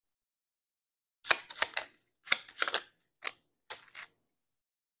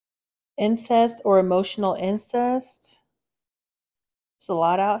incest or emotional incest. It's a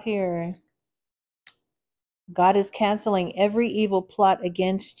lot out here. God is canceling every evil plot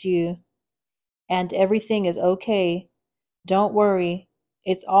against you, and everything is okay. Don't worry.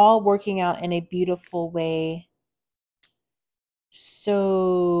 It's all working out in a beautiful way.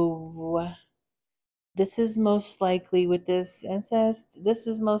 So, this is most likely with this incest, this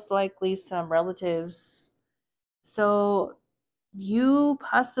is most likely some relatives. So, you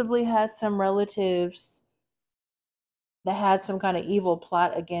possibly had some relatives that had some kind of evil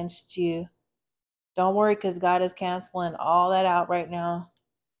plot against you. Don't worry, because God is canceling all that out right now.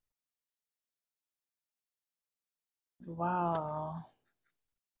 Wow.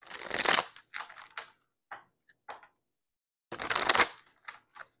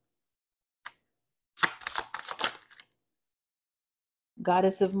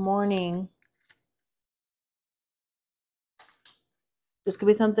 Goddess of mourning. This could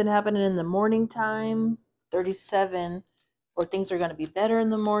be something happening in the morning time, 37, or things are going to be better in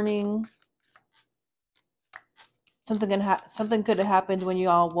the morning. Something could have happened when you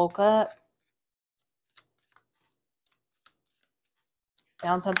all woke up.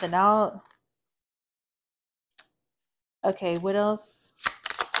 Found something out. Okay, what else?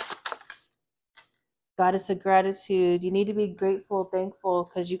 Goddess of gratitude. You need to be grateful, thankful,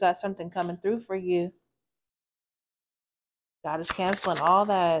 because you got something coming through for you. God is canceling all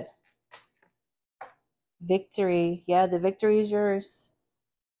that. Victory. Yeah, the victory is yours.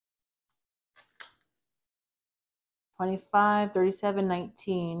 25, 37,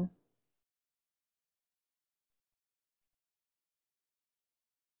 19.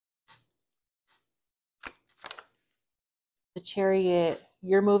 The Chariot.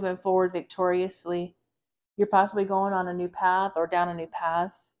 You're moving forward victoriously. You're possibly going on a new path or down a new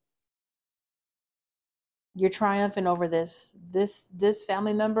path. You're triumphant over this. This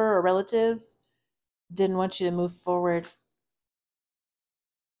family member or relatives didn't want you to move forward.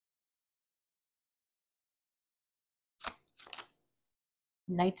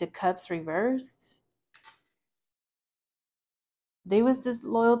 Knight of Cups reversed. They was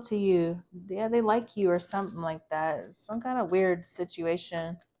disloyal to you. Yeah, they like you or something like that. Some kind of weird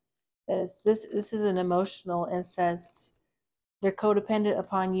situation. This is an emotional incest. They're codependent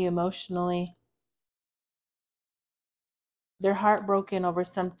upon you emotionally. They're heartbroken over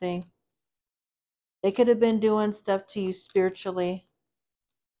something. They could have been doing stuff to you spiritually.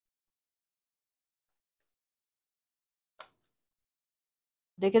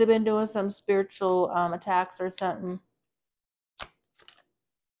 They could have been doing some spiritual attacks or something.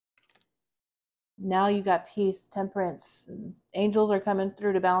 Now you got peace, temperance. Angels are coming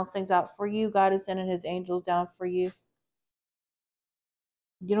through to balance things out for you. God is sending his angels down for you.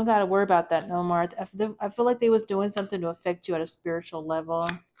 You don't got to worry about that no more. I feel like they was doing something to affect you at a spiritual level.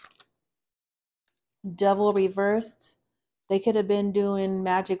 Devil reversed. They could have been doing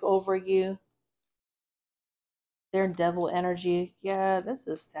magic over you. They're devil energy. Yeah, this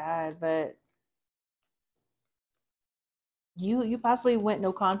is sad, but you possibly went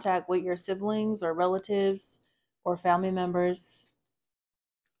no contact with your siblings or relatives or family members.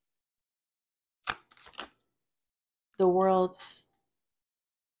 The world's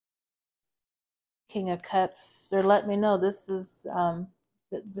King of Cups. They're letting me know this is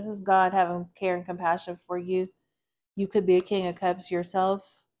God having care and compassion for you. You could be a King of Cups yourself.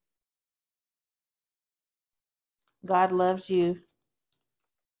 God loves you.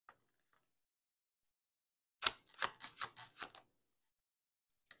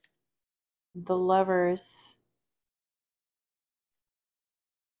 The Lovers.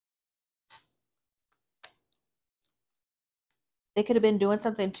 They could have been doing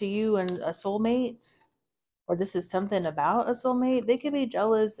something to you and a soulmate, or this is something about a soulmate. They could be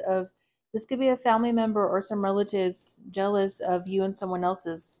jealous of, this could be a family member or some relatives jealous of you and someone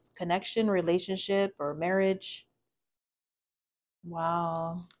else's connection, relationship, or marriage.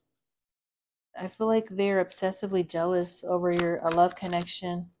 Wow. I feel like they're obsessively jealous over a love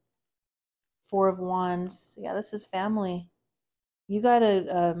connection. Four of Wands. Yeah, this is family. You got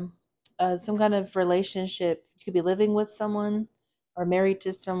some kind of relationship. You could be living with someone or married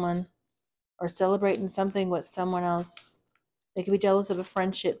to someone or celebrating something with someone else. They could be jealous of a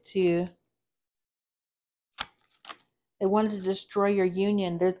friendship too. They wanted to destroy your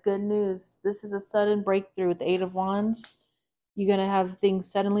union. There's good news. This is a sudden breakthrough with the Eight of Wands. You're going to have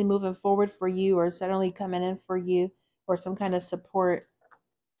things suddenly moving forward for you or suddenly coming in for you or some kind of support.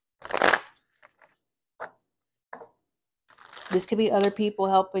 This could be other people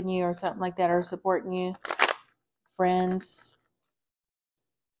helping you or something like that or supporting you. Friends.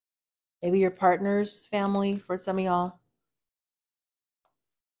 Maybe your partner's family for some of y'all.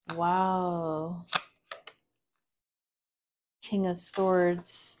 Wow. King of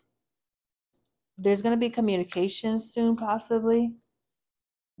Swords. There's going to be communication soon, possibly.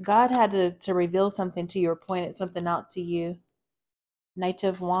 God had to reveal something to you or pointed something out to you. Knight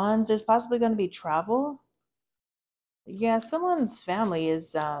of Wands. There's possibly going to be travel. Yeah, someone's family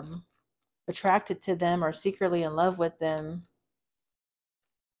is attracted to them or secretly in love with them.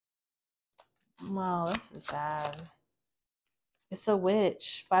 Wow, this is sad. It's a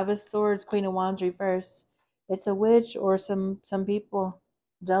witch. Five of Swords, Queen of Wands reverse. It's a witch or some people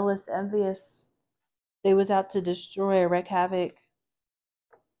jealous, envious. They was out to destroy or wreak havoc.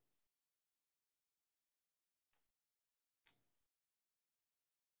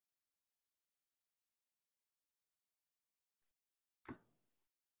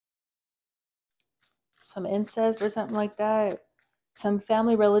 Some incest or something like that. Some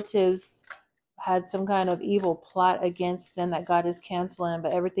family relatives had some kind of evil plot against them that God is canceling,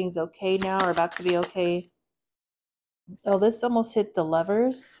 but everything's okay now or about to be okay. Oh, this almost hit the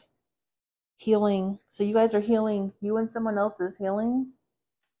Lovers. Healing. So you guys are healing. You and someone else is healing.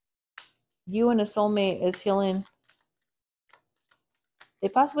 You and a soulmate is healing. They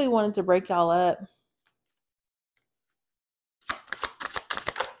possibly wanted to break y'all up.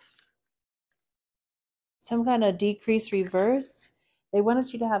 Some kind of decrease reversed. They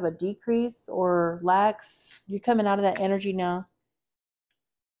wanted you to have a decrease or lax. You're coming out of that energy now.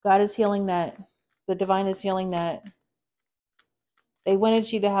 God is healing that. The divine is healing that. They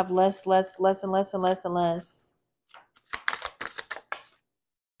wanted you to have less, less, less, and less, and less, and less.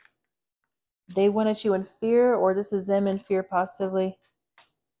 They wanted you in fear, or this is them in fear, possibly.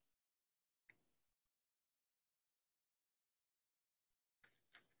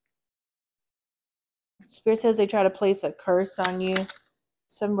 Spirit says they try to place a curse on you.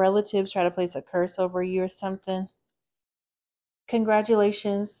 Some relatives try to place a curse over you or something.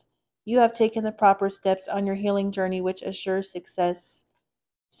 Congratulations. You have taken the proper steps on your healing journey, which assures success.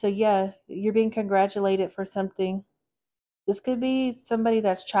 So yeah, you're being congratulated for something. This could be somebody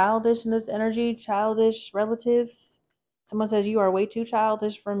that's childish in this energy, childish relatives. Someone says, you are way too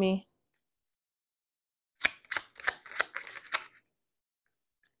childish for me.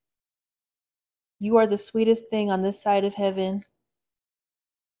 You are the sweetest thing on this side of heaven.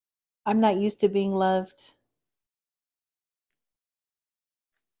 I'm not used to being loved.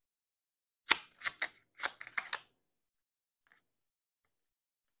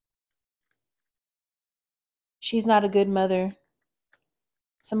 She's not a good mother.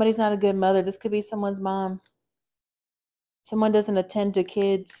 Somebody's not a good mother. This could be someone's mom. Someone doesn't attend to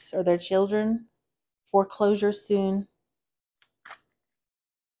kids or their children. Foreclosure soon.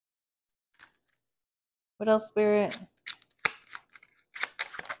 What else, Spirit?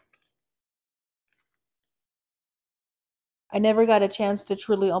 I never got a chance to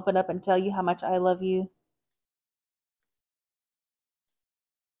truly open up and tell you how much I love you.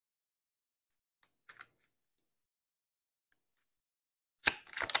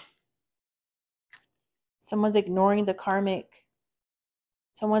 Someone's ignoring the karmic.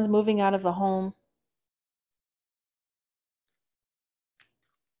 Someone's moving out of a home.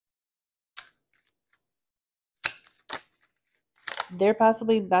 They're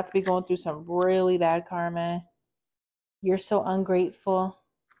possibly about to be going through some really bad karma. You're so ungrateful.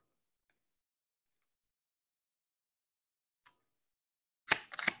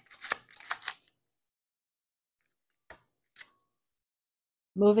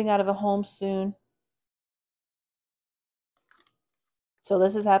 Moving out of a home soon. So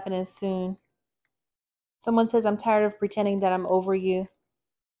this is happening soon. Someone says, I'm tired of pretending that I'm over you.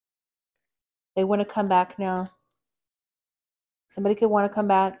 They want to come back now. Somebody could want to come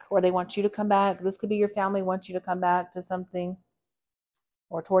back, or they want you to come back. This could be your family wants you to come back to something,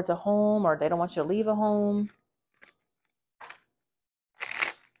 or towards a home, or they don't want you to leave a home.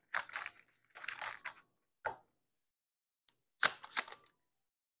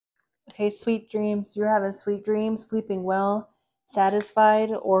 Okay, sweet dreams. You're having sweet dreams, sleeping well,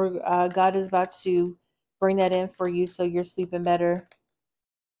 satisfied, or God is about to bring that in for you so you're sleeping better.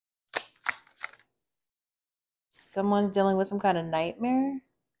 Someone's dealing with some kind of nightmare.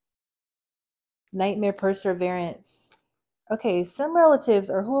 Nightmare perseverance. Okay, some relatives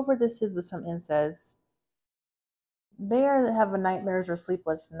or whoever this is with some incest, they are having nightmares or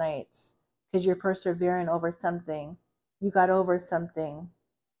sleepless nights because you're persevering over something. You got over something.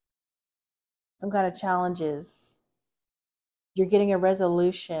 Some kind of challenges. You're getting a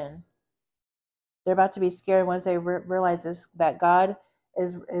resolution. They're about to be scared once they realize this, that God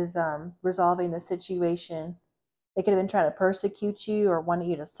is resolving the situation. They could have been trying to persecute you or wanted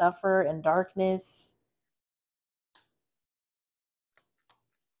you to suffer in darkness.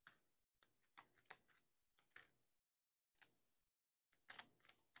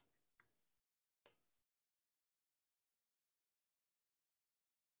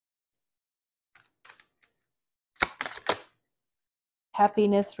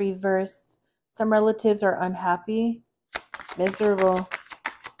 Happiness reversed. Some relatives are unhappy, miserable.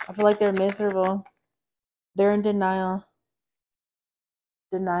 I feel like they're miserable. They're in denial.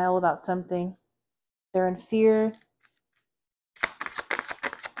 Denial about something. They're in fear.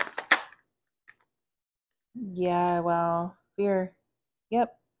 Yeah, wow. Fear.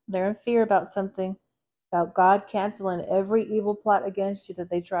 Yep. They're in fear about something. About God canceling every evil plot against you that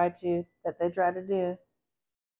they try to do.